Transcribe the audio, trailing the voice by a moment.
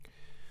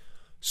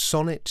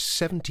Sonnet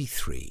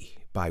 73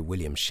 by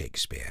William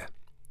Shakespeare.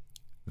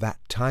 That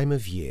time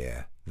of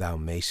year thou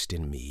mayst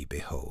in me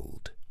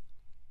behold.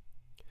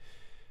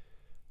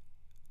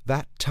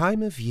 That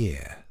time of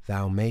year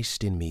thou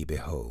mayst in me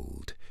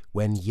behold,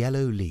 when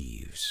yellow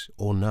leaves,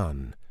 or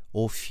none,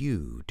 or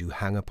few, do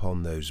hang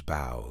upon those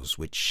boughs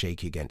which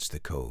shake against the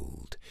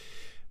cold,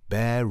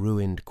 bare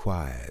ruined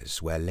choirs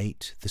where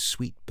late the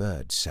sweet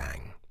birds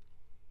sang.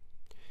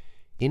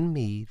 In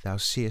me thou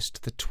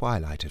seest the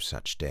twilight of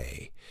such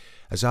day,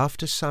 as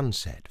after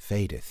sunset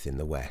fadeth in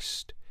the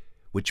west,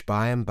 which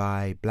by and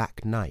by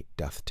black night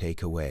doth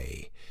take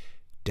away,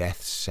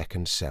 death's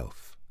second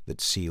self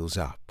that seals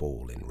up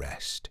all in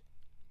rest.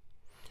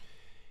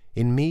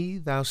 In me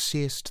thou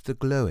seest the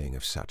glowing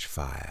of such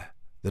fire,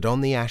 that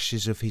on the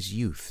ashes of his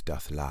youth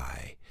doth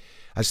lie,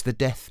 as the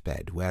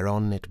deathbed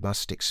whereon it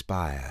must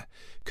expire,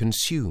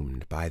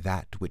 consumed by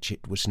that which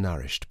it was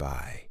nourished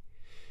by.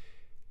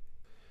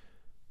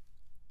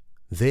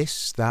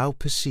 This thou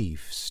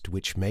perceiv'st,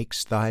 which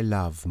makes thy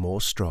love more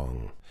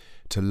strong,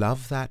 to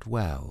love that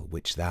well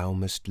which thou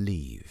must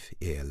leave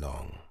ere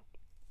long.